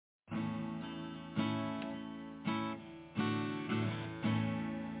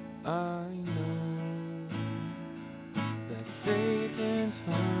I know that Satan's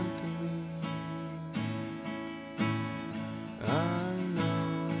hunting me. I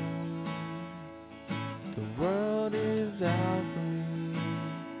know the world is out for me.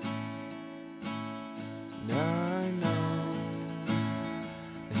 And I know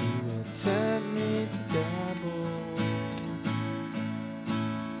that he will tempt me to dabble.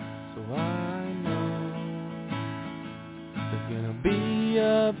 So I know there's gonna be a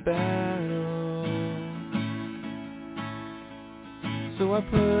battle. So I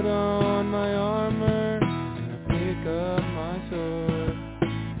put on my armor and I pick up my sword,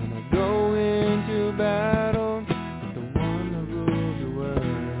 and I go into battle with the one that rules the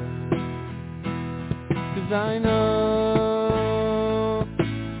world. 'Cause I know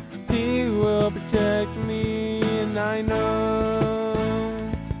he will protect me, and I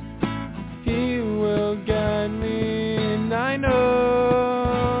know he will guide me, and I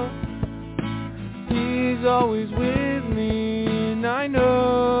know he's always with me, and I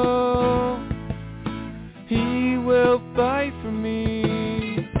know he will fight for me.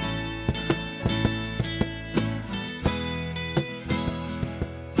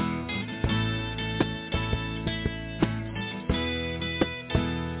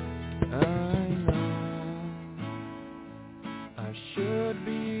 I know I should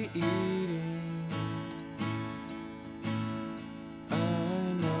be eating. I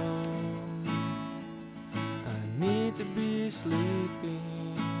know I need to be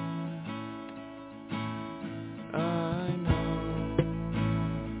sleeping. I know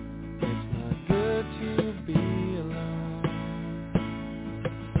it's not good to be alone.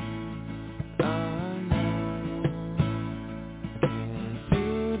 I know I can't do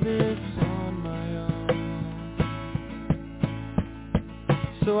this on my own.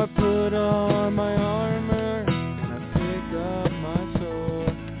 So I put on my armor and I pick up my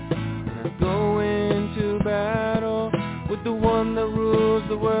sword, and I go into battle with the one that rules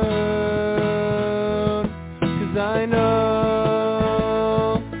the world. 'Cause I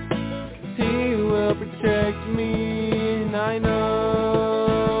know he will protect me, and I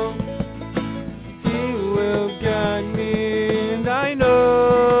know he will guide me, and I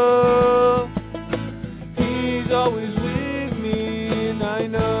know he's always with me, and I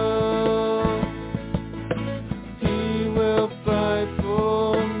know he will fight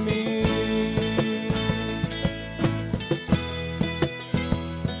for me.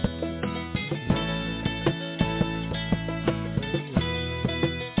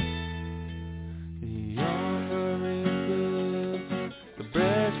 The armor is good, the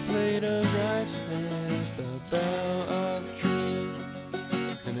breastplate of righteousness, the belt of truth,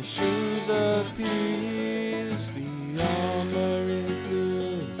 and the shoes of peace. The armor is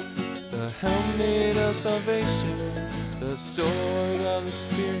good, the helmet of salvation, the sword of the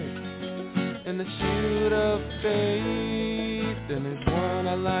Spirit, and the shield of faith. And there's one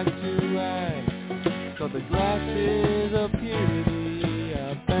I like to ride, called the glasses of purity. I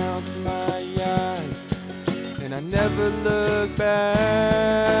bounce my eyes, and I never look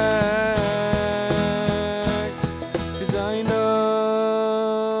back. 'Cause I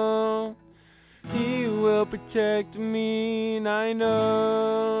know he will protect me, and I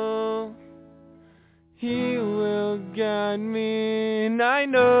know he will guide me, and I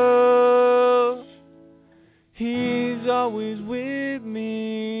know he's always with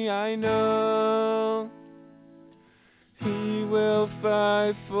me. I know he will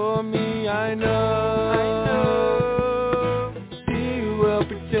fight for me. I know he will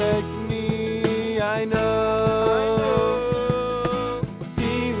protect me. I know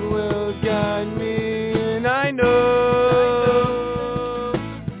he will guide me, and I know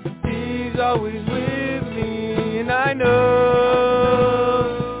he's always with me, and I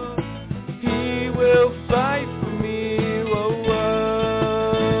know he will fight for me. Whoa,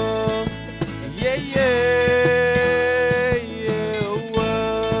 whoa. Yeah, yeah, yeah,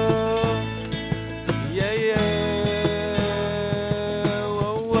 whoa. Yeah, yeah,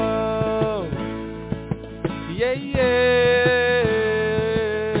 whoa, whoa. Yeah, yeah,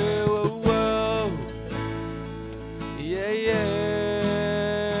 whoa, whoa. Yeah, yeah,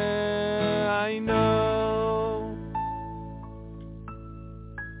 I know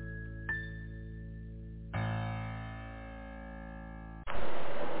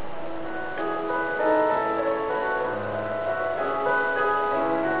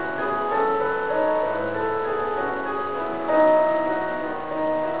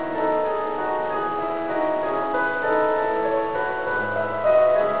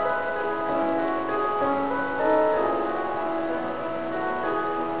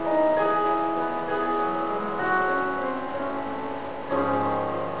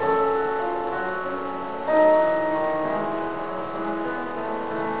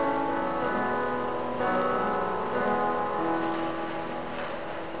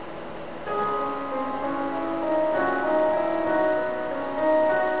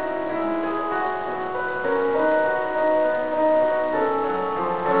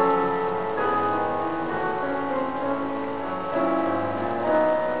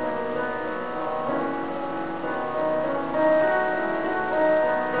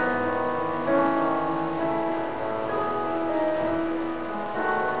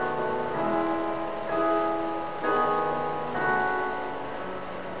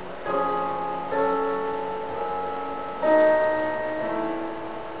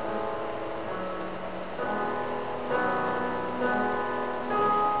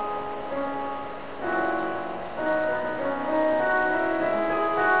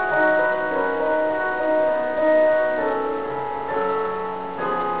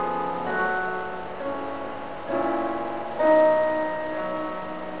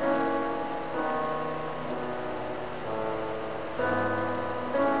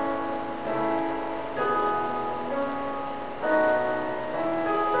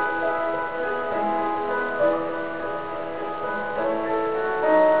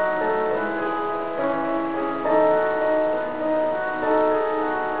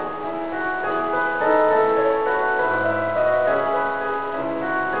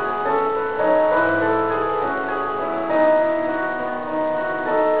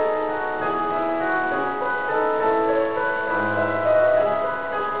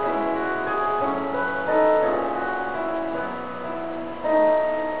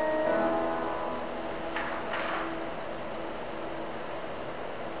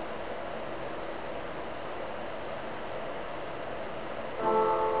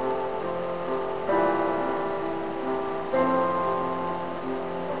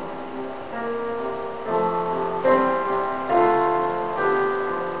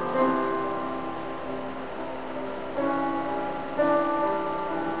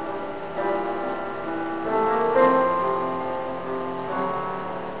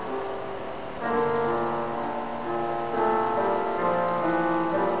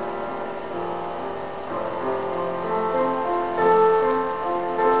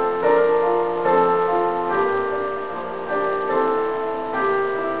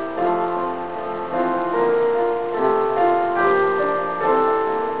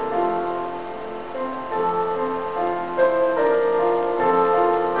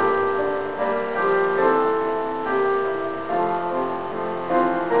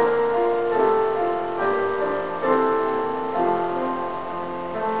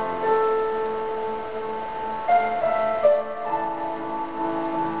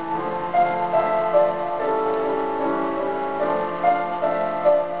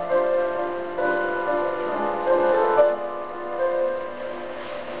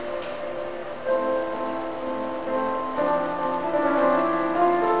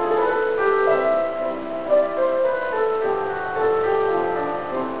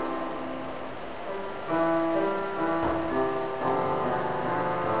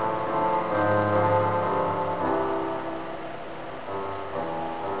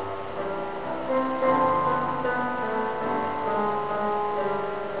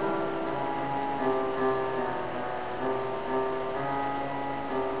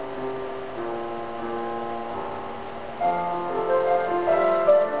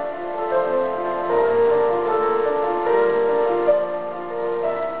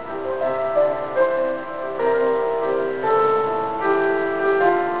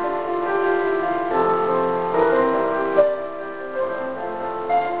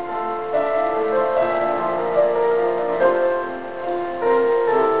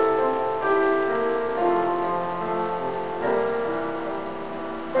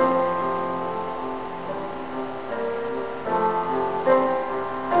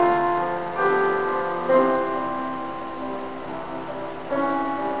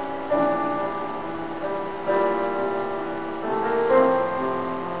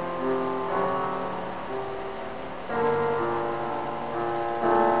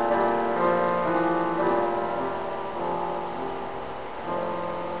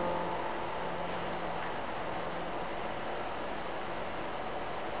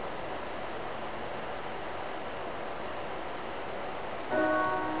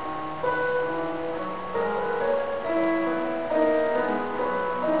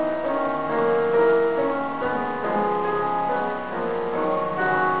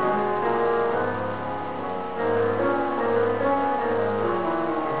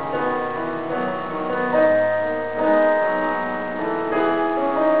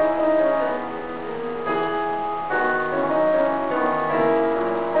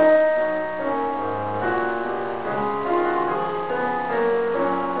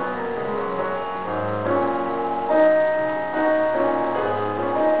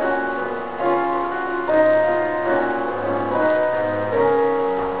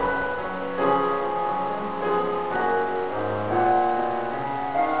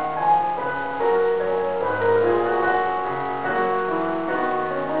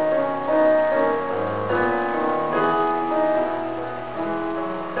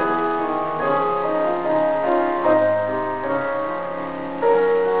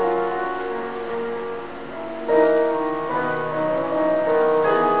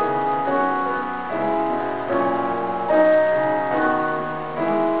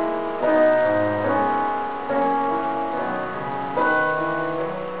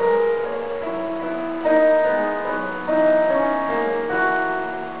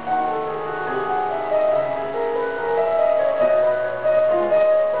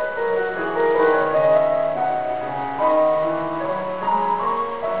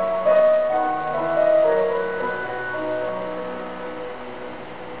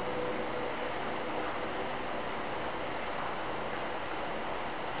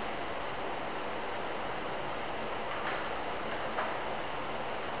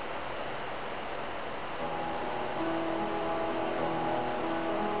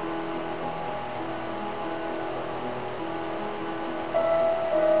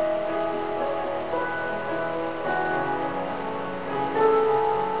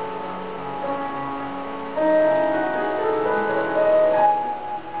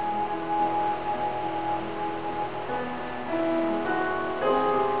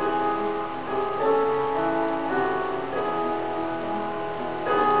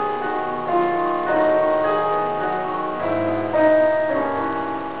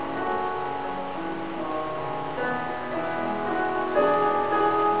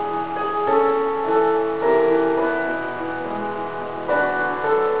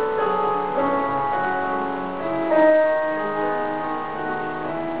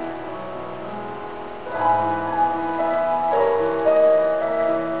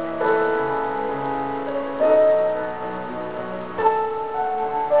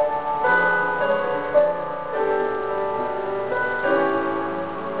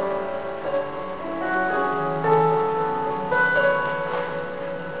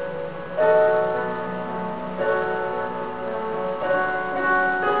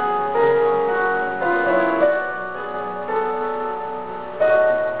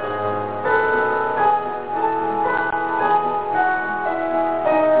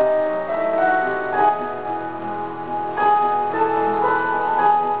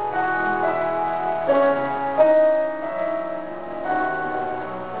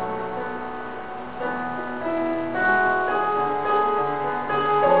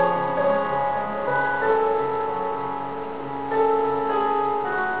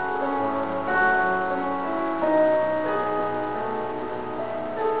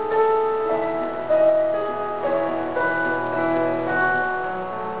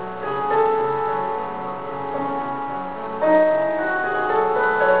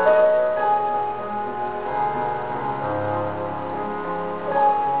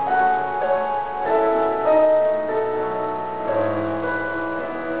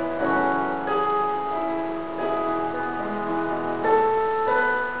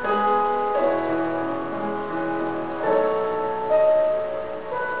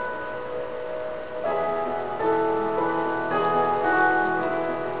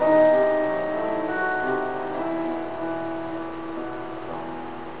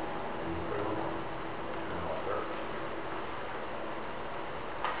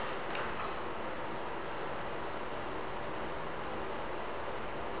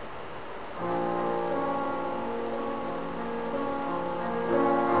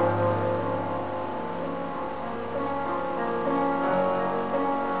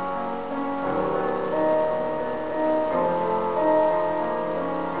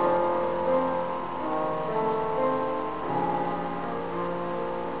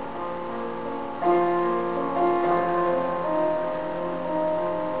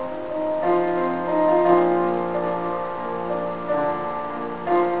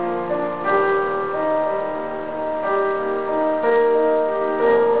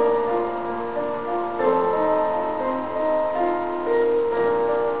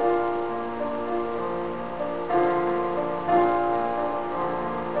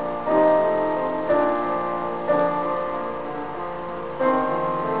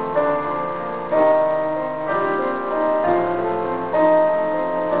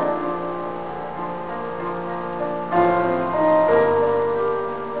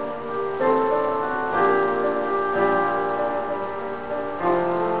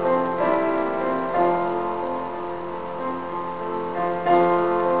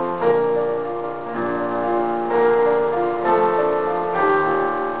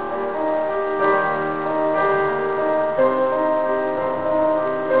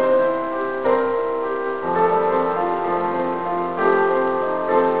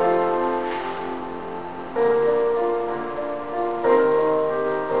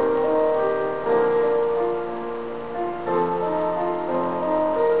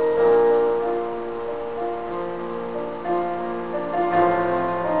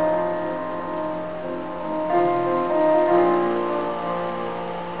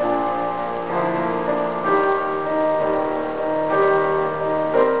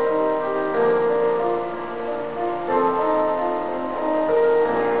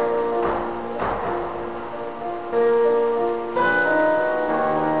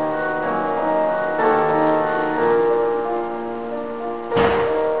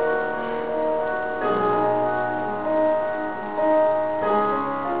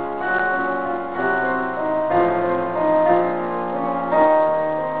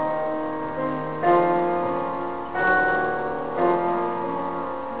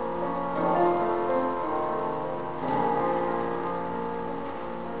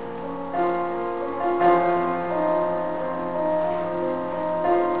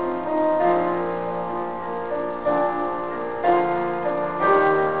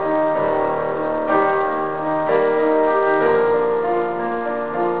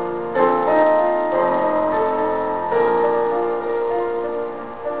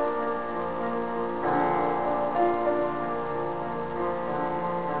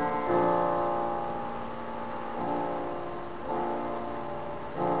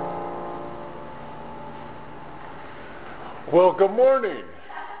Well, good morning.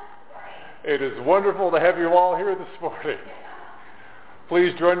 It is wonderful to have you all here this morning.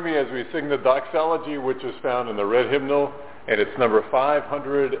 Please join me as we sing the doxology, which is found in the red hymnal, and it's number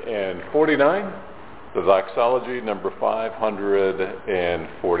 549. The doxology, number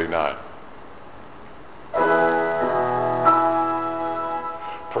 549.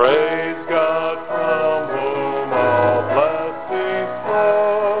 Praise God from whom all blessings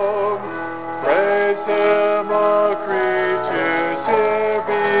flow. Praise Him, all creatures here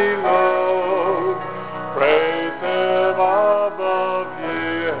below. Praise Him above,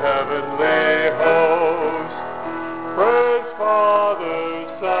 ye heavenly hosts. Praise Father,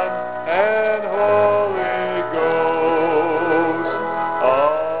 Son, and Holy Ghost.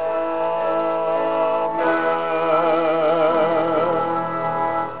 Amen.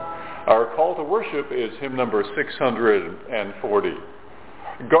 Our call to worship is hymn number 640.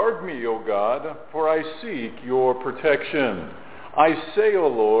 Guard me, O God, for I seek your protection. I say, O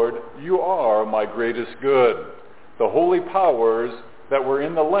Lord, you are my greatest good. The holy powers that were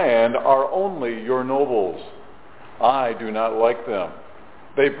in the land are only your nobles. I do not like them.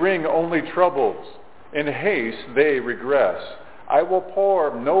 They bring only troubles. In haste they regress. I will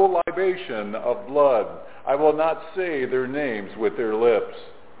pour no libation of blood. I will not say their names with their lips.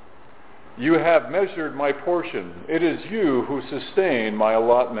 You have measured my portion. It is you who sustain my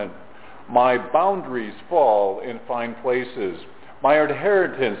allotment. My boundaries fall in fine places. My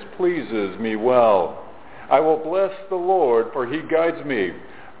inheritance pleases me well. I will bless the Lord, for he guides me.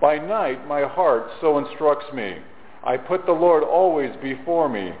 By night my heart so instructs me. I put the Lord always before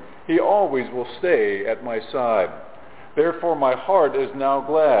me. He always will stay at my side. Therefore my heart is now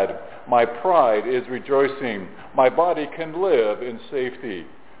glad. My pride is rejoicing. My body can live in safety.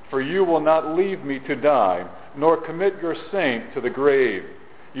 For you will not leave me to die, nor commit your saint to the grave.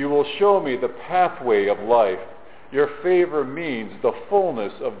 You will show me the pathway of life. Your favor means the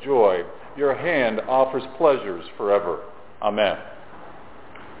fullness of joy. Your hand offers pleasures forever. Amen.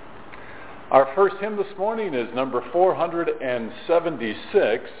 Our first hymn this morning is number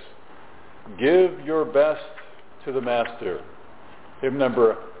 476, Give Your Best to the Master. Hymn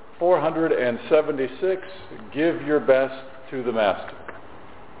number 476, Give Your Best to the Master.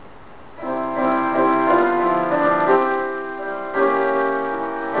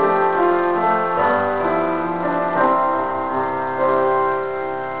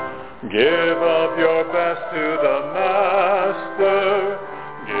 Give of your best to the Master.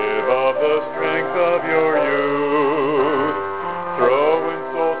 Give of the strength of your youth. Throw in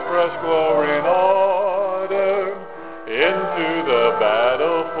souls fresh glory and order into the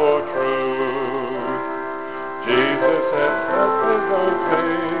battle for truth. Jesus has helped us our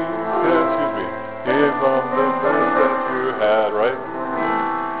faith. Give of the best that you had, right?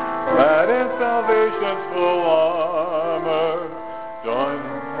 That in salvation's full armor, join.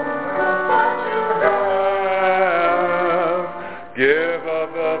 Give of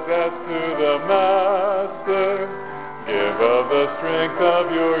the best to the Master. Give of the strength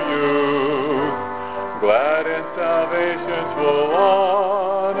of your youth. Glad in salvation's full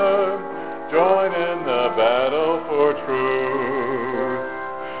honor. Join in the battle for truth.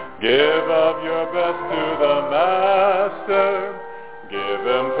 Give of your best to the Master. Give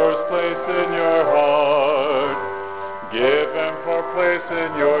him first place in your heart. Give him for place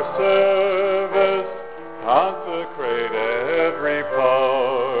in your service. Consecrate every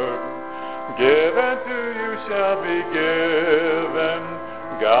part. Given to you shall be given.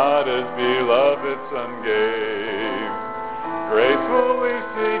 God as beloved Son gave. Gracefully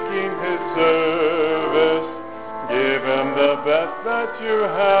seeking his service. Give him the best that you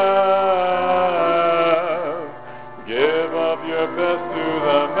have. Give of your best to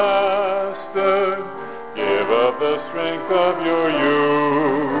the Master. Give of the strength of your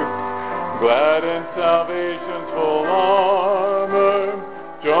youth. Glad in salvation's full armor,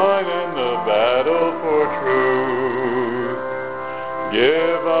 join in the battle for truth.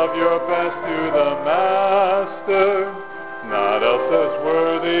 Give of your best to the Master, not else is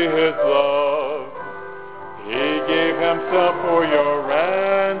worthy his love. He gave himself for your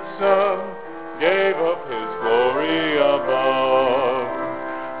ransom, gave up his glory above.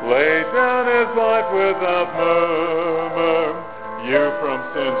 Laid down his life without murmur, you from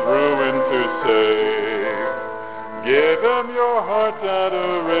sin's ruin to save. Give him your heart's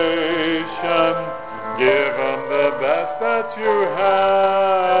adoration. Give him the best that you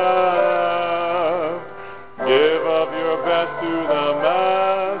have. Give of your best to the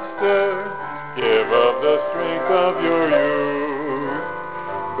Master. Give of the strength of your youth.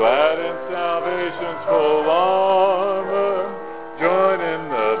 Glad in salvation's full armor, join in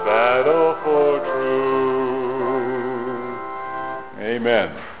the battle for truth.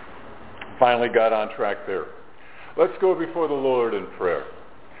 Amen. Finally got on track there. Let's go before the Lord in prayer.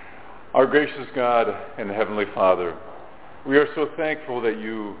 Our gracious God and Heavenly Father, we are so thankful that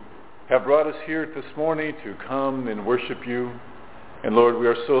you have brought us here this morning to come and worship you. And Lord, we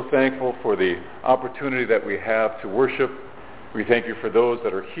are so thankful for the opportunity that we have to worship. We thank you for those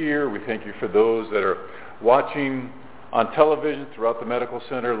that are here. We thank you for those that are watching on television throughout the medical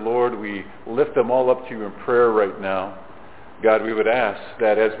center. Lord, we lift them all up to you in prayer right now. God, we would ask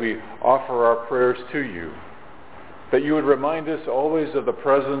that as we offer our prayers to you, that you would remind us always of the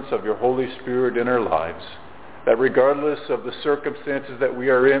presence of your Holy Spirit in our lives, that regardless of the circumstances that we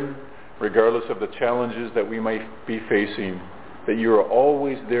are in, regardless of the challenges that we might be facing, that you are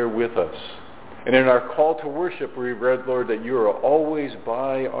always there with us. And in our call to worship, we read, Lord, that you are always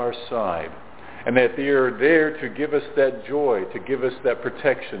by our side, and that they are there to give us that joy, to give us that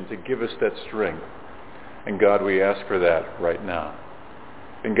protection, to give us that strength. And God, we ask for that right now.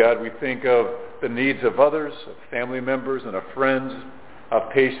 And God, we think of the needs of others, of family members and of friends, of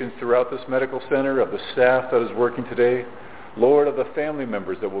patients throughout this medical center, of the staff that is working today. Lord, of the family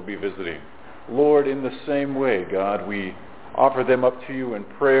members that will be visiting. Lord, in the same way, God, we offer them up to you in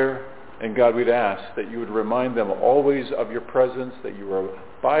prayer. And God, we'd ask that you would remind them always of your presence, that you are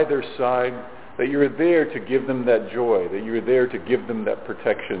by their side, that you are there to give them that joy, that you are there to give them that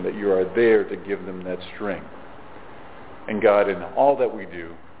protection, that you are there to give them that strength. And God, in all that we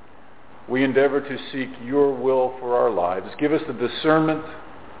do, we endeavor to seek your will for our lives. Give us the discernment,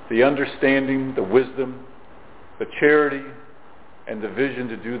 the understanding, the wisdom, the charity, and the vision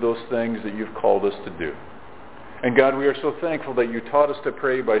to do those things that you've called us to do. And God, we are so thankful that you taught us to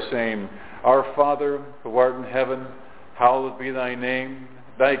pray by saying, Our Father, who art in heaven, hallowed be thy name.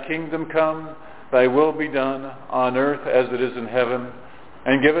 Thy kingdom come, thy will be done, on earth as it is in heaven.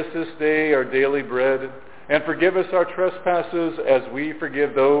 And give us this day our daily bread, and forgive us our trespasses as we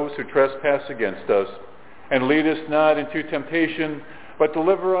forgive those who trespass against us. And lead us not into temptation, but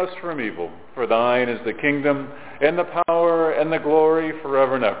deliver us from evil. For thine is the kingdom, and the power, and the glory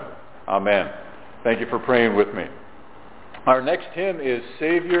forever and ever. Amen. Thank you for praying with me. Our next hymn is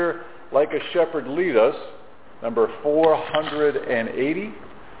Savior, Like a Shepherd Lead Us, number 480.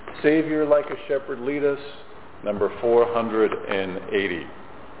 Savior, Like a Shepherd Lead Us, number 480.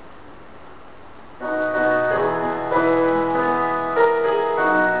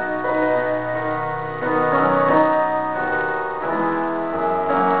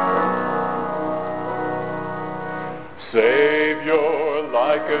 Savior,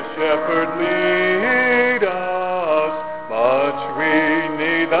 like a shepherd, lead us, much we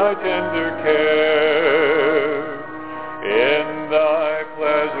need thy tender care. In thy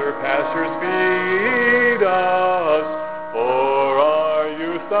pleasure pastures feed us, for our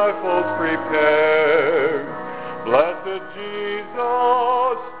youth thy folds prepare. Blessed Jesus,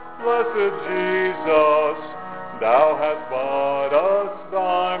 thou hast bought us,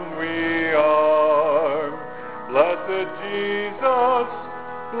 thine we are. Blessed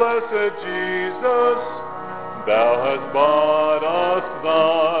Jesus, thou hast bought us,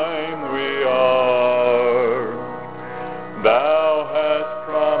 thine we are. Thou hast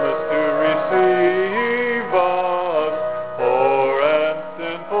promised to receive us, poor and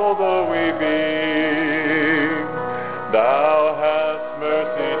sinful though we be. Thou hast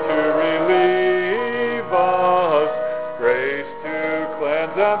mercy to relieve us, grace to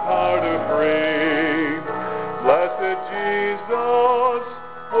cleanse and power to free. Blessed Jesus,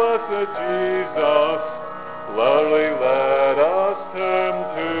 lovely let us turn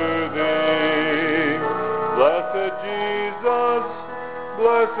to thee.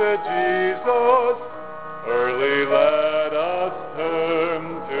 Blessed Jesus, early let us turn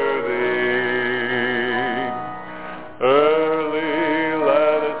to thee. Early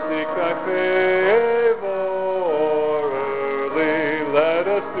let us seek thy favor, early let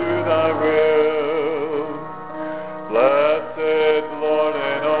us do thy will. Blessed Lord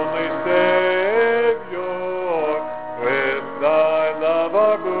and only Savior, with thy love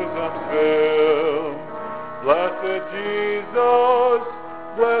our bosoms fill. Blessed Jesus,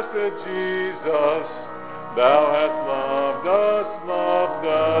 thou hast loved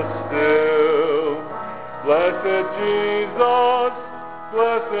us still. Blessed Jesus,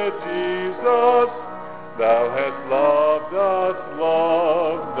 thou hast loved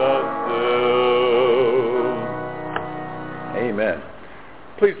us still. Amen.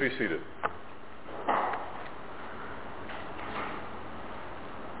 Please be seated.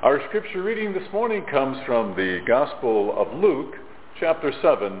 Our scripture reading this morning comes from the Gospel of Luke, chapter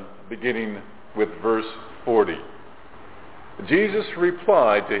 7, beginning with verse 40. Jesus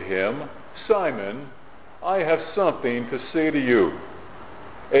replied to him, "Simon, I have something to say to you.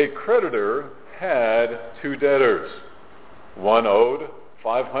 A creditor had 2 debtors. One owed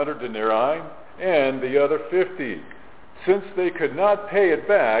 500 denarii and the other 50. Since they could not pay it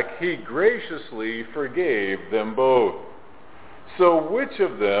back, he graciously forgave them both. So which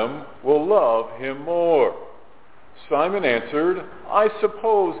of them will love him more?" Simon answered, "I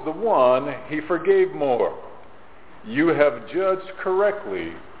suppose the one he forgave more." "You have judged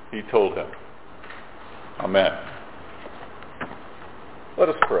correctly," he told him. Amen. Let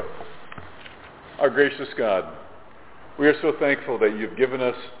us pray. Our gracious God, we are so thankful that you've given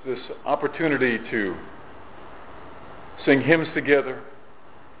us this opportunity to sing hymns together,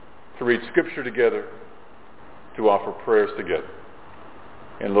 to read Scripture together, to offer prayers together.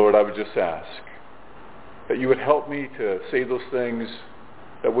 And Lord, I would just ask that you would help me to say those things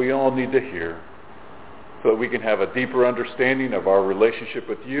that we all need to hear so that we can have a deeper understanding of our relationship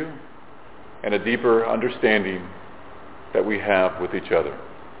with you and a deeper understanding that we have with each other.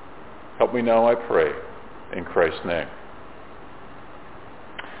 Help me now, I pray, in Christ's name.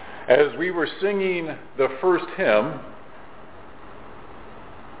 As we were singing the first hymn,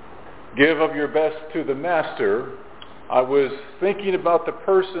 "Give of Your Best to the Master," I was thinking about the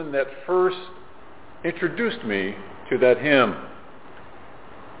person that first introduced me to that hymn.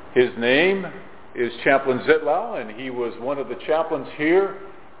 His name is Chaplain Zitlau, and he was one of the chaplains here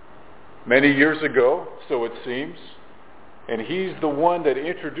many years ago, so it seems. And he's the one that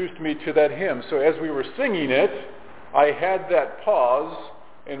introduced me to that hymn. So as we were singing it, I had that pause,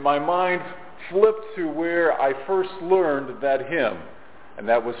 and my mind flipped to where I first learned that hymn, and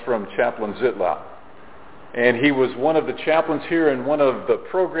that was from Chaplain Zitlau. And he was one of the chaplains here, and one of the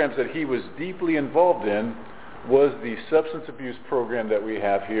programs that he was deeply involved in was the substance abuse program that we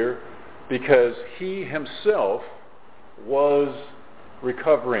have here, because he himself was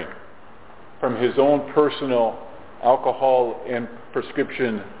recovering from his own personal alcohol and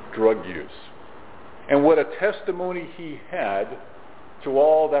prescription drug use. And what a testimony he had to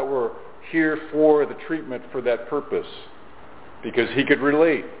all that were here for the treatment for that purpose, because he could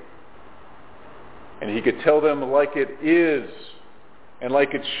relate. And he could tell them like it is and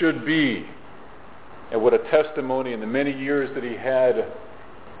like it should be. And what a testimony in the many years that he had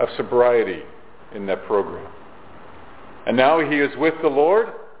of sobriety in that program. And now he is with the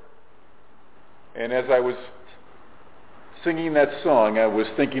Lord. And as I was singing that song, I was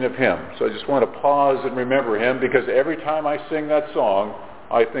thinking of him. So I just want to pause and remember him, because every time I sing that song,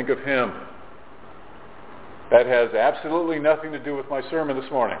 I think of him. That has absolutely nothing to do with my sermon this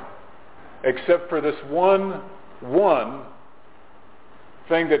morning, except for this one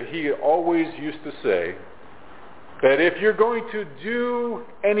thing that he always used to say, that if you're going to do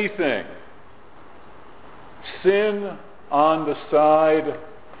anything, sin on the side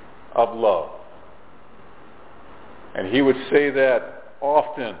of love. And he would say that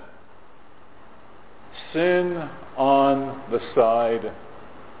often. Sin on the side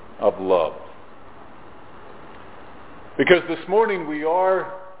of love. Because this morning we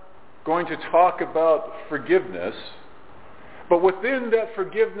are going to talk about forgiveness, but within that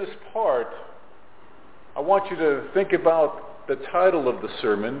forgiveness part, I want you to think about the title of the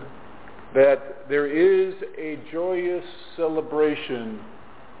sermon, that there is a joyous celebration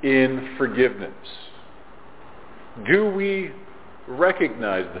in forgiveness. Do we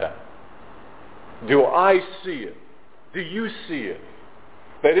recognize that? Do I see it? Do you see it?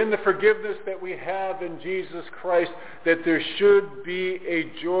 That in the forgiveness that we have in Jesus Christ, that there should be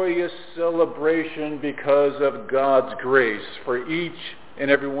a joyous celebration because of God's grace for each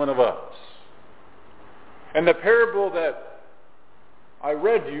and every one of us. And the parable that I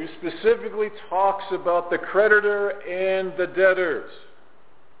read you specifically talks about the creditor and the debtors.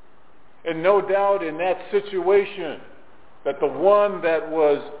 And no doubt in that situation, that the one that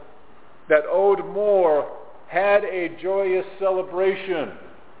owed more had a joyous celebration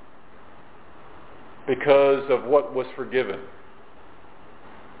because of what was forgiven.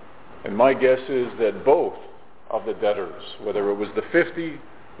 And my guess is that both of the debtors, whether it was the 50,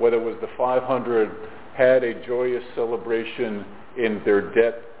 whether it was the 500, had a joyous celebration in their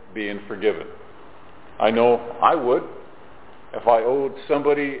debt being forgiven. I know I would. If I owed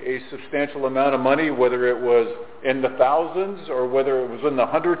somebody a substantial amount of money, whether it was in the thousands or whether it was in the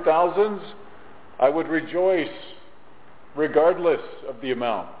 100,000s, I would rejoice regardless of the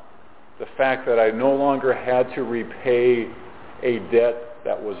amount. The fact that I no longer had to repay a debt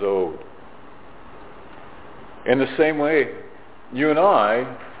that was owed. In the same way, you and I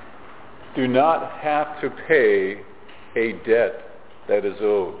do not have to pay a debt that is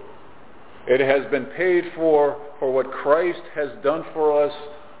owed. It has been paid for what Christ has done for us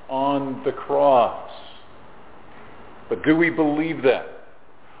on the cross. But do we believe that?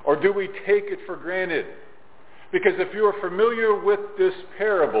 Or do we take it for granted? Because if you are familiar with this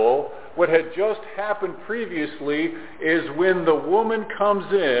parable, what had just happened previously is when the woman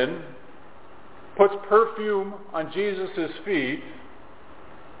comes in, puts perfume on Jesus' feet,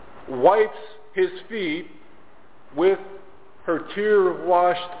 wipes his feet with her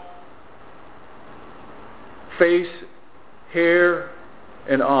tear-washed face, hair,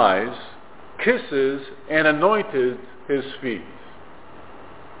 and eyes, kisses and anointed his feet.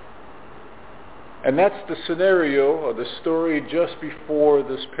 And that's the scenario or the story just before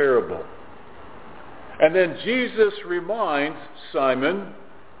this parable. And then Jesus reminds Simon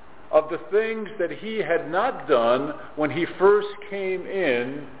of the things that he had not done when he first came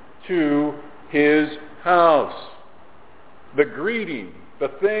in to his house. The greeting,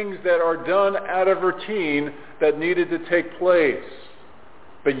 the things that are done out of routine that needed to take place.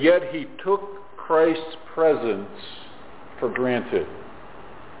 But yet he took Christ's presence for granted.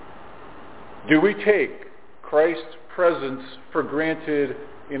 Do we take Christ's presence for granted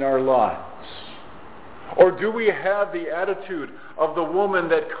in our lives? Or do we have the attitude of the woman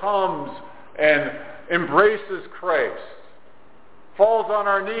that comes and embraces Christ, falls on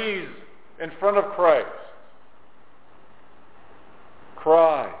our knees in front of Christ,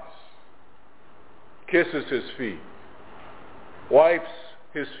 cries, kisses his feet, wipes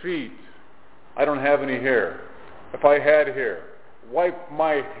his feet? I don't have any hair. If I had hair,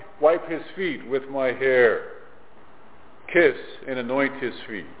 wipe his feet with my hair, kiss and anoint his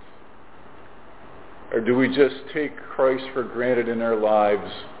feet. Or do we just take Christ for granted in our lives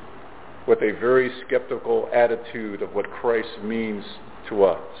with a very skeptical attitude of what Christ means to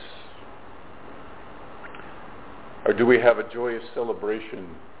us? Or do we have a joyous celebration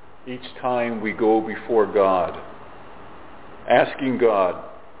each time we go before God, asking God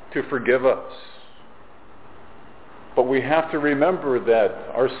to forgive us? But we have to remember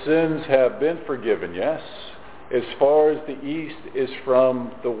that our sins have been forgiven, yes, as far as the east is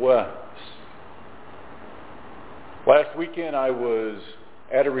from the west. Last weekend I was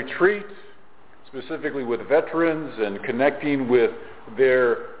at a retreat, specifically with veterans and connecting with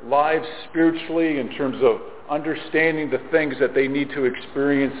their lives spiritually in terms of understanding the things that they need to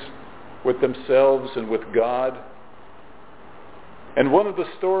experience with themselves and with God. And one of the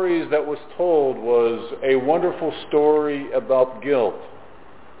stories that was told was a wonderful story about guilt.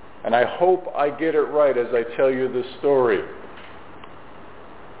 And I hope I get it right as I tell you this story.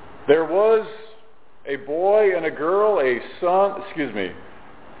 There was a boy and a girl, a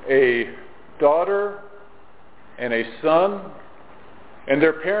daughter and a son, and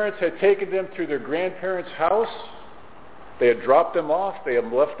their parents had taken them to their grandparents' house. They had dropped them off. They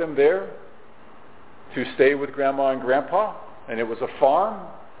had left them there to stay with Grandma and Grandpa. And it was a farm.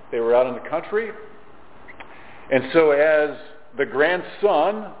 They were out in the country. And so as the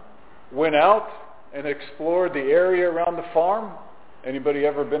grandson went out and explored the area around the farm, anybody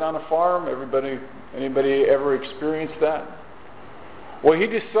ever been on a farm? Anybody ever experienced that? Well, he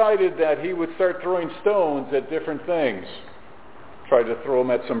decided that he would start throwing stones at different things. Tried to throw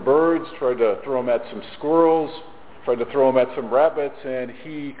them at some birds, tried to throw them at some squirrels, tried to throw them at some rabbits, and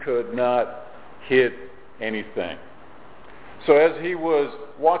he could not hit anything. So as he was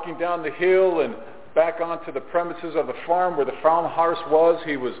walking down the hill and back onto the premises of the farm where the farmhouse was,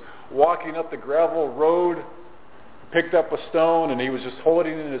 he was walking up the gravel road, picked up a stone, and he was just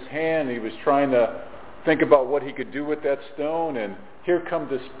holding it in his hand. He was trying to think about what he could do with that stone, and here comes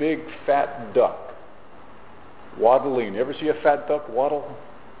this big fat duck waddling. You ever see a fat duck waddle?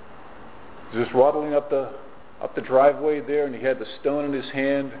 Just waddling up the driveway there, and he had the stone in his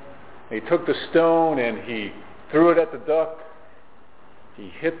hand. And he took the stone and he threw it at the duck. He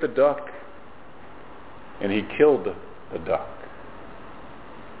hit the duck, and he killed the duck.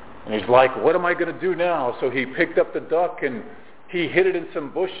 And he's like, what am I going to do now? So he picked up the duck and he hid it in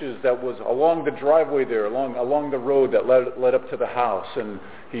some bushes that was along the driveway there, along the road that led up to the house. And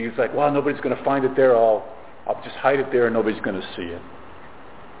he's like, well, nobody's going to find it there. I'll just hide it there and nobody's going to see it.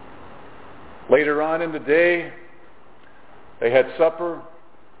 Later on in the day, they had supper,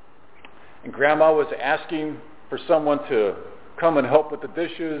 and Grandma was asking for someone to come and help with the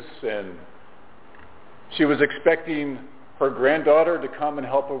dishes, and she was expecting her granddaughter to come and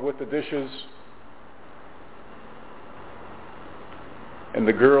help her with the dishes. And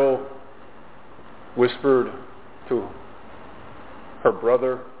the girl whispered to her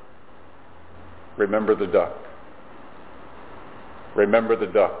brother, remember the duck. Remember the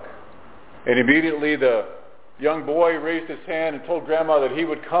duck. And immediately the young boy raised his hand and told Grandma that he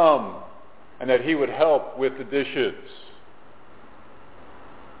would come and that he would help with the dishes.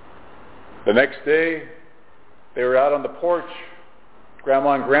 The next day, they were out on the porch,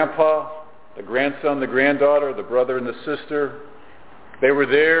 Grandma and Grandpa, the grandson, the granddaughter, the brother and the sister. They were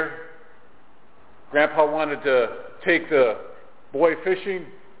there. Grandpa wanted to take the boy fishing.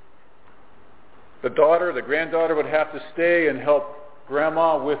 The granddaughter would have to stay and help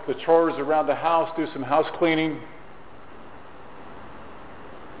Grandma with the chores around the house, do some house cleaning.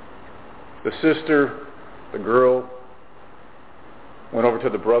 The sister, the girl, went over to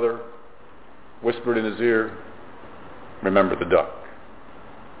the brother, whispered in his ear, "Remember the duck."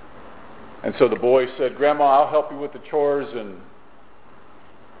 And so the boy said, "Grandma, I'll help you with the chores, and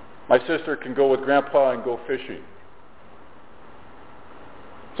my sister can go with Grandpa and go fishing."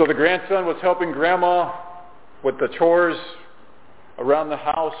 So the grandson was helping Grandma with the chores around the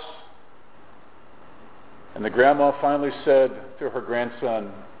house. And the grandma finally said to her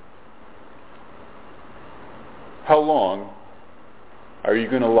grandson, "How long are you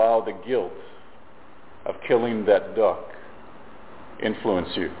going to allow the guilt of killing that duck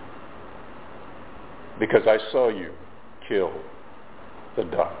influence you? Because I saw you kill the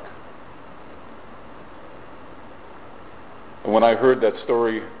duck." And when I heard that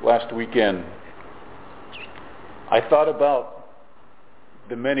story last weekend, I thought about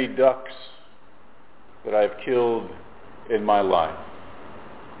the many ducks that I've killed in my life.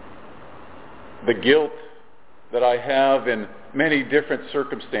 The guilt that I have in many different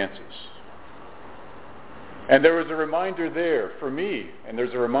circumstances. And there was a reminder there for me, and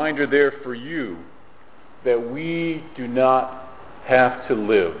there's a reminder there for you, that we do not have to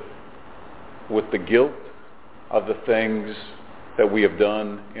live with the guilt of the things that we have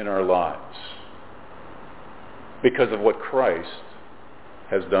done in our lives because of what Christ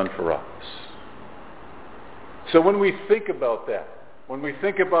has done for us. So when we think about that, when we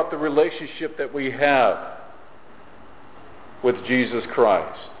think about the relationship that we have with Jesus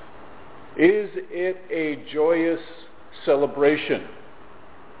Christ, is it a joyous celebration?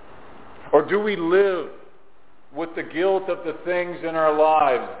 Or do we live with the guilt of the things in our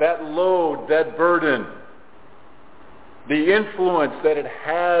lives, that load, that burden, the influence that it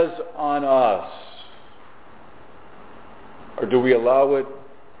has on us? Or do we allow it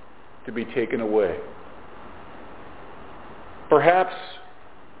to be taken away? Perhaps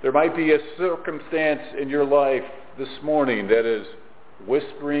there might be a circumstance in your life this morning that is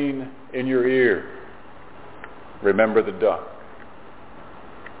whispering in your ear, "Remember the duck.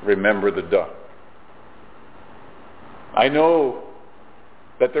 Remember the duck." I know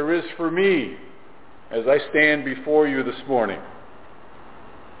that there is for me as I stand before you this morning.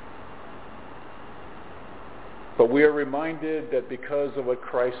 But we are reminded that because of what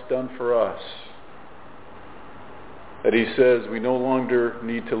Christ done for us, that he says we no longer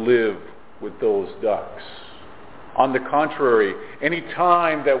need to live with those ducks. On the contrary, any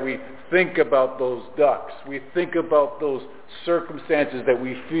time that we think about those ducks, we think about those circumstances that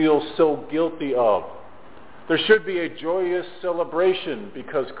we feel so guilty of, there should be a joyous celebration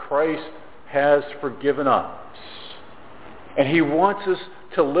because Christ has forgiven us. And he wants us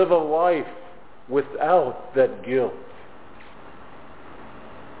to live a life without that guilt.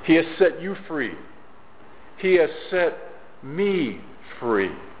 He has set you free. He has set me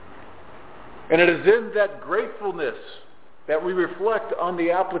free. And it is in that gratefulness that we reflect on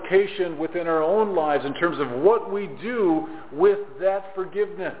the application within our own lives in terms of what we do with that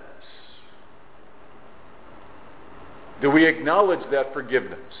forgiveness. Do we acknowledge that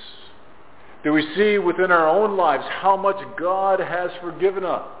forgiveness? Do we see within our own lives how much God has forgiven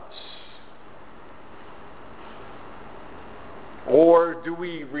us? Or do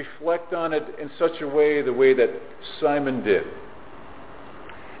we reflect on it in such a way, the way that Simon did?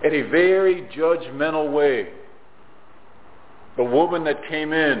 In a very judgmental way. The woman that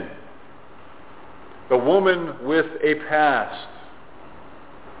came in, the woman with a past,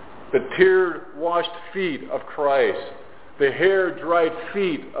 the tear-washed feet of Christ, the hair-dried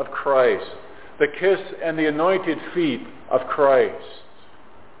feet of Christ, the kiss and the anointed feet of Christ.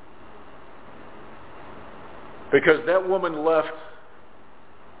 Because that woman left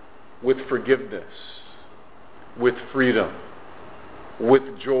with forgiveness, with freedom,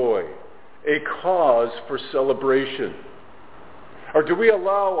 with joy, a cause for celebration. Or do we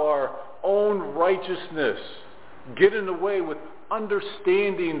allow our own righteousness get in the way with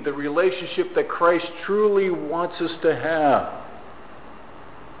understanding the relationship that Christ truly wants us to have?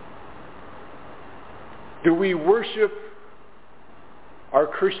 Do we worship our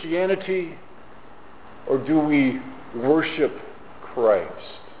Christianity, or do we worship Christ?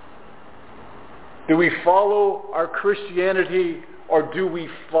 Do we follow our Christianity or do we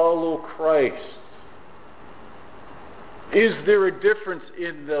follow Christ? Is there a difference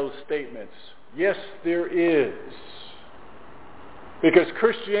in those statements? Yes, there is. Because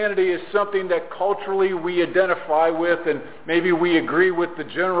Christianity is something that culturally we identify with and maybe we agree with the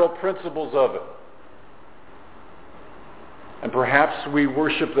general principles of it. And perhaps we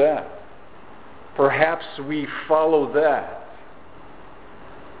worship that. Perhaps we follow that.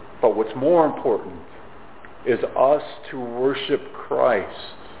 But what's more important is us to worship Christ.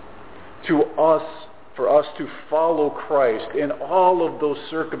 For us to follow Christ in all of those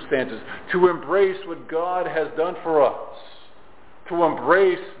circumstances. To embrace what God has done for us. To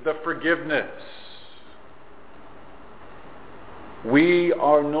embrace the forgiveness. We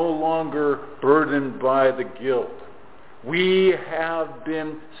are no longer burdened by the guilt. We have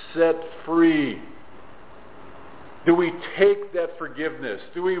been set free. Do we take that forgiveness?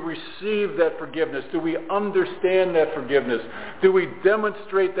 Do we receive that forgiveness? Do we understand that forgiveness? Do we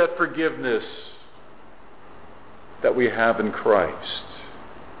demonstrate that forgiveness that we have in Christ?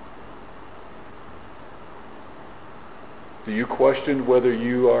 Do you question whether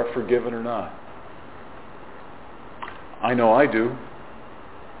you are forgiven or not? I know I do.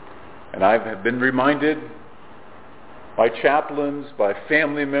 And I have been reminded by chaplains, by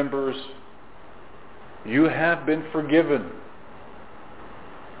family members, you have been forgiven.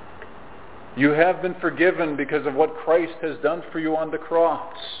 You have been forgiven because of what Christ has done for you on the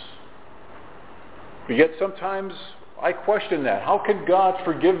cross. But yet sometimes I question that. How can God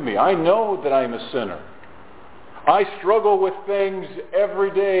forgive me? I know that I'm a sinner. I struggle with things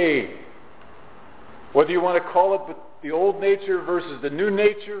every day. Whether you want to call it the old nature versus the new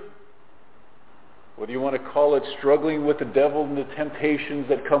nature, whether you want to call it struggling with the devil and the temptations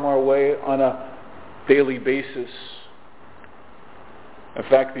that come our way on a daily basis. In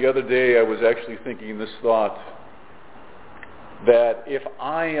fact, the other day I was actually thinking this thought, that if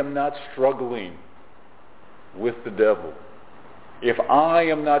I am not struggling with the devil, if I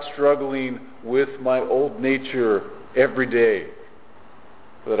am not struggling with my old nature every day,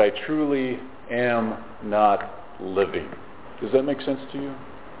 that I truly am not living. Does that make sense to you?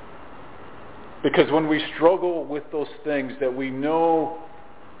 Because when we struggle with those things that we know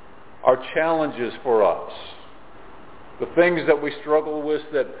are challenges for us, the things that we struggle with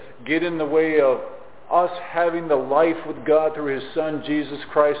that get in the way of us having the life with God through His Son, Jesus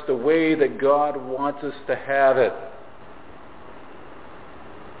Christ, the way that God wants us to have it.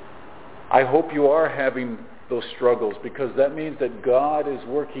 I hope you are having those struggles, because that means that God is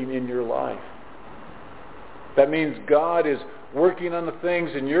working in your life. That means God is working on the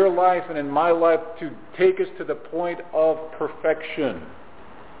things in your life and in my life to take us to the point of perfection.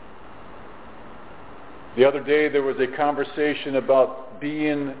 The other day there was a conversation about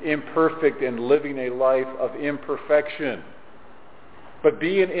being imperfect and living a life of imperfection. But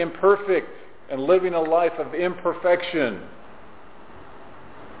being imperfect and living a life of imperfection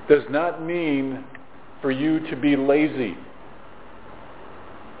does not mean for you to be lazy.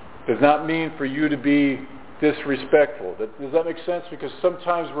 Does not mean for you to be disrespectful. Does that make sense? Because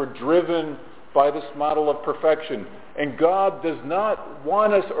sometimes we're driven by this model of perfection. And God does not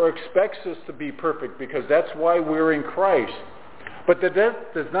want us or expects us to be perfect, because that's why we're in Christ. But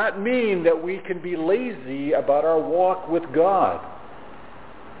that does not mean that we can be lazy about our walk with God.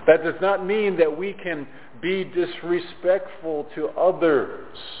 That does not mean that we can be disrespectful to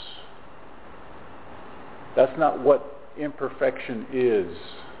others. That's not what imperfection is.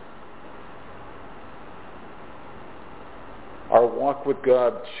 Our walk with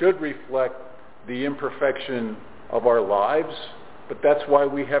God should reflect the imperfection of our lives, but that's why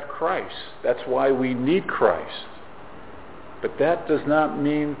we have Christ. That's why we need Christ. But that does not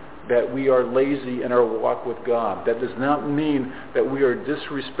mean that we are lazy in our walk with God. That does not mean that we are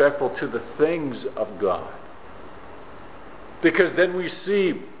disrespectful to the things of God. Because then we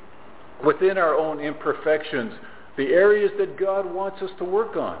see within our own imperfections the areas that God wants us to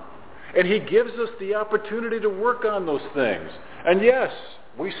work on. And He gives us the opportunity to work on those things. And yes,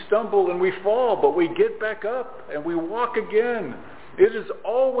 we stumble and we fall, but we get back up and we walk again. It is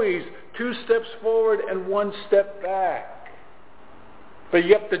always 2 steps forward and 1 step back. But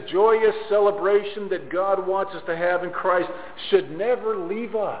yet the joyous celebration that God wants us to have in Christ should never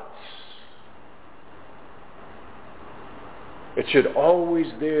leave us. It should always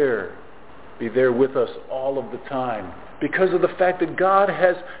be there with us all of the time, because of the fact that God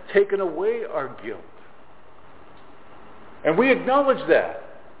has taken away our guilt. And we acknowledge that.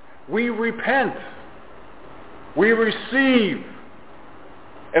 We repent. We receive.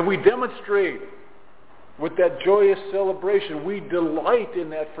 And we demonstrate with that joyous celebration. We delight in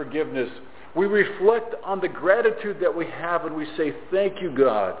that forgiveness. We reflect on the gratitude that we have and we say, thank you,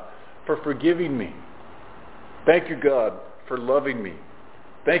 God, for forgiving me. Thank you, God, for loving me.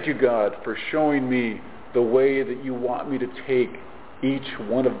 Thank you, God, for showing me the way that you want me to take each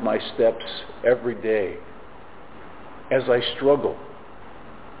one of my steps every day as I struggle,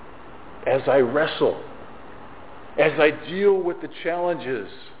 as I wrestle, as I deal with the challenges,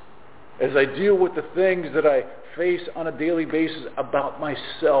 as I deal with the things that I face on a daily basis about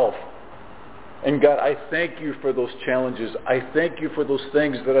myself. And God, I thank you for those challenges. I thank you for those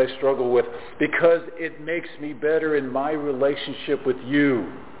things that I struggle with because it makes me better in my relationship with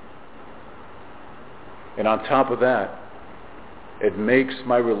you. And on top of that, it makes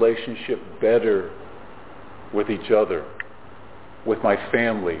my relationship better with each other, with my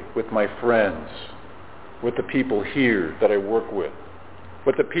family, with my friends, with the people here that I work with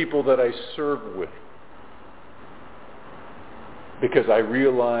the people that I serve with. Because I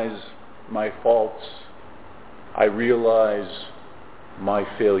realize my faults. I realize my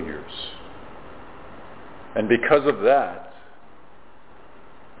failures. And because of that,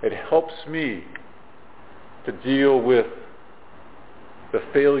 it helps me to deal with the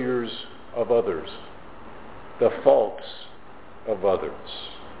failures of others, the faults of others.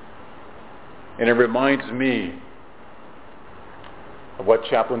 And it reminds me of what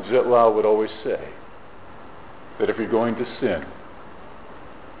Chaplain Zitlau would always say, that if you're going to sin,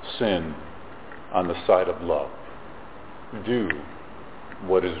 sin on the side of love. Do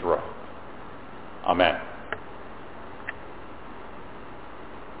what is right. Amen.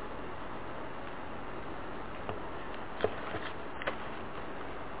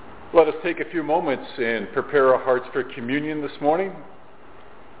 Let us take a few moments and prepare our hearts for communion this morning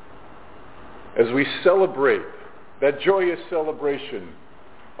as we celebrate that joyous celebration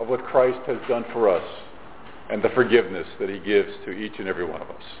of what Christ has done for us and the forgiveness that he gives to each and every one of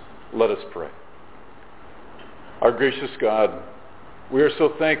us. Let us pray. Our gracious God, we are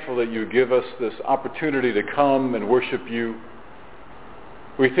so thankful that you give us this opportunity to come and worship you.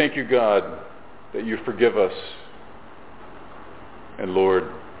 We thank you, God, that you forgive us. And Lord,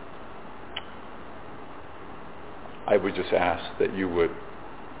 I would just ask that you would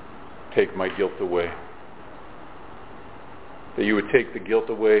take my guilt away. That you would take the guilt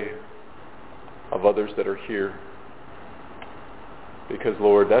away of others that are here. Because,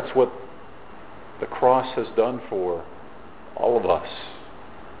 Lord, that's what the cross has done for all of us.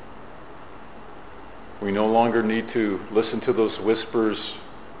 We no longer need to listen to those whispers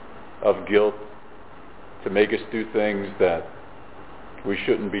of guilt to make us do things that we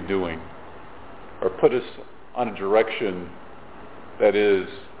shouldn't be doing, or put us on a direction that is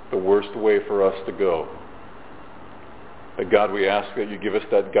the worst way for us to go. But God, we ask that you give us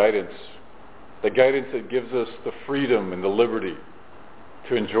that guidance that gives us the freedom and the liberty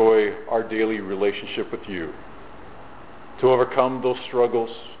to enjoy our daily relationship with you, to overcome those struggles,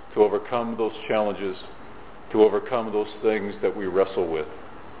 to overcome those challenges, to overcome those things that we wrestle with,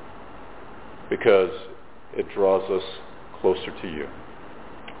 because it draws us closer to you.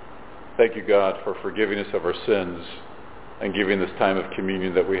 Thank you, God, for forgiving us of our sins and giving this time of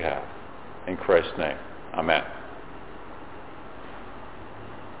communion that we have. In Christ's name, amen.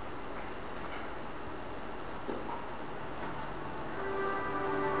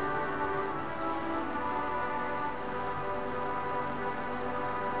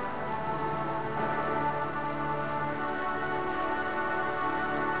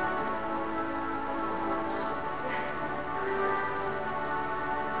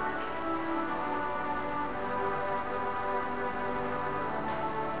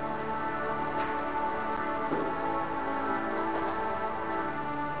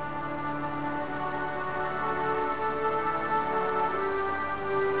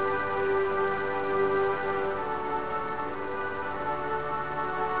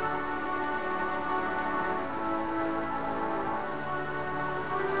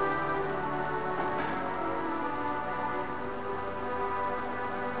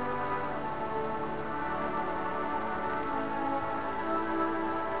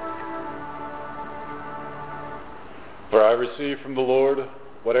 For I received from the Lord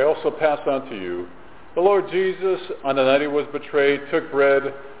what I also passed on to you. The Lord Jesus, on the night he was betrayed, took bread,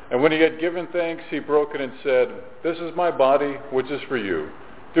 and when he had given thanks, he broke it and said, "This is my body, which is for you.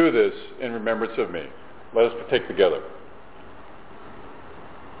 Do this in remembrance of me." Let us partake together.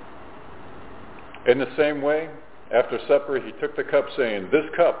 In the same way, after supper, he took the cup, saying, "This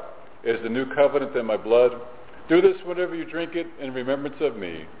cup is the new covenant in my blood. Do this whenever you drink it in remembrance of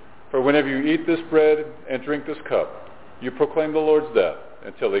me. For whenever you eat this bread and drink this cup, you proclaim the Lord's death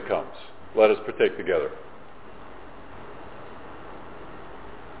until he comes." Let us partake together.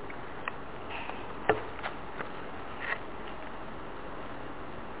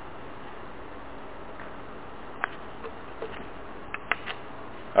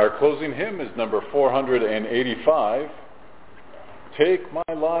 Our closing hymn is number 485, Take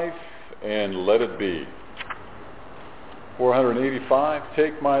My Life and Let It Be. 485,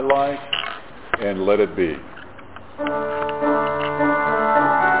 Take My Life and Let It Be.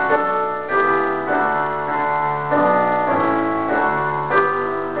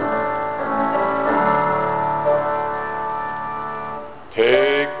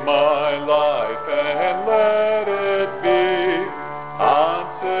 Take my life and let it be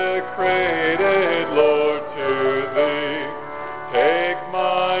consecrated, Lord, to Thee. Take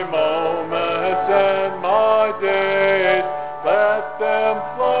my moments and my days, let them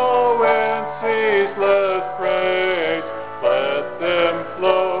flow in ceaseless praise. Let them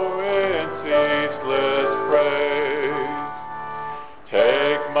flow in ceaseless praise.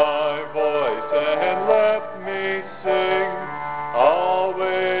 Take my voice and let me sing,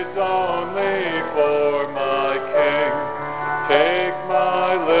 always only for my King. Take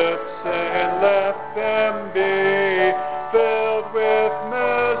my lips and let them be filled with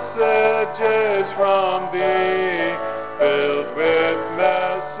messages from Thee, filled with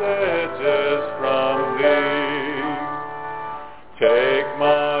messages from Thee. Take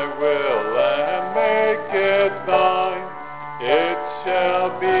my will and make it Thine, it shall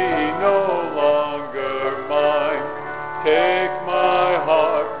be no longer mine. Take my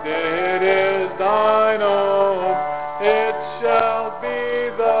heart, it is Thine own, it shall be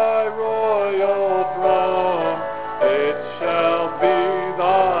Thy royal throne, it shall be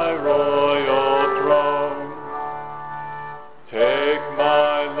Thy royal throne. Take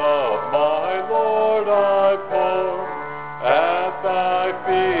my love, my Lord, I pour, at Thy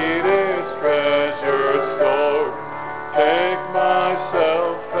feet is treasure stored. Take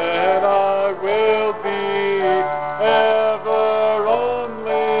myself and I will be ever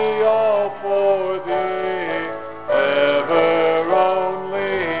only all for Thee, ever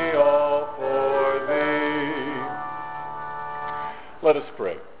only all for Thee. Let us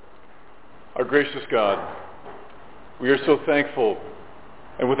pray. Our gracious God, we are so thankful,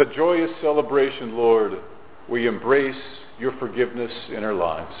 and with a joyous celebration, Lord, we embrace Your forgiveness in our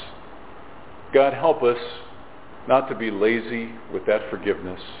lives. God, help us not to be lazy with that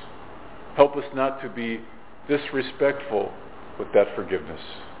forgiveness. Help us not to be disrespectful with that forgiveness.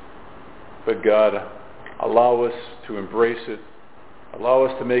 But God, allow us to embrace it. Allow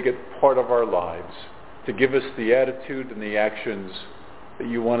us to make it part of our lives, to give us the attitude and the actions that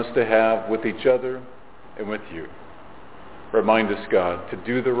You want us to have with each other and with You. Remind us, God, to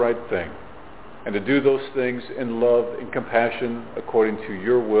do the right thing and to do those things in love and compassion according to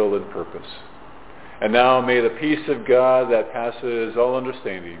Your will and purpose. And now may the peace of God that passes all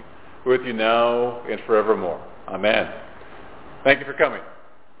understanding be with you now and forevermore. Amen. Thank you for coming.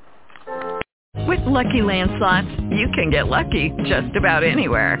 With Lucky Land Slots, you can get lucky just about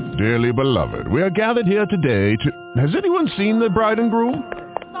anywhere. Dearly beloved, we are gathered here today to... Has anyone seen the bride and groom?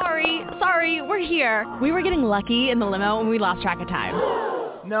 Sorry, we're here. We were getting lucky in the limo and we lost track of time.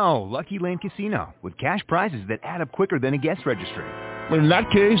 No, Lucky Land Casino, with cash prizes that add up quicker than a guest registry. In that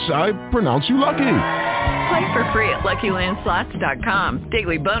case, I pronounce you lucky. Play for free at LuckyLandSlots.com.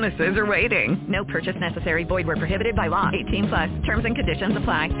 Daily bonuses are waiting. No purchase necessary. Void where prohibited by law. 18+. Terms and conditions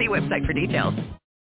apply. See website for details.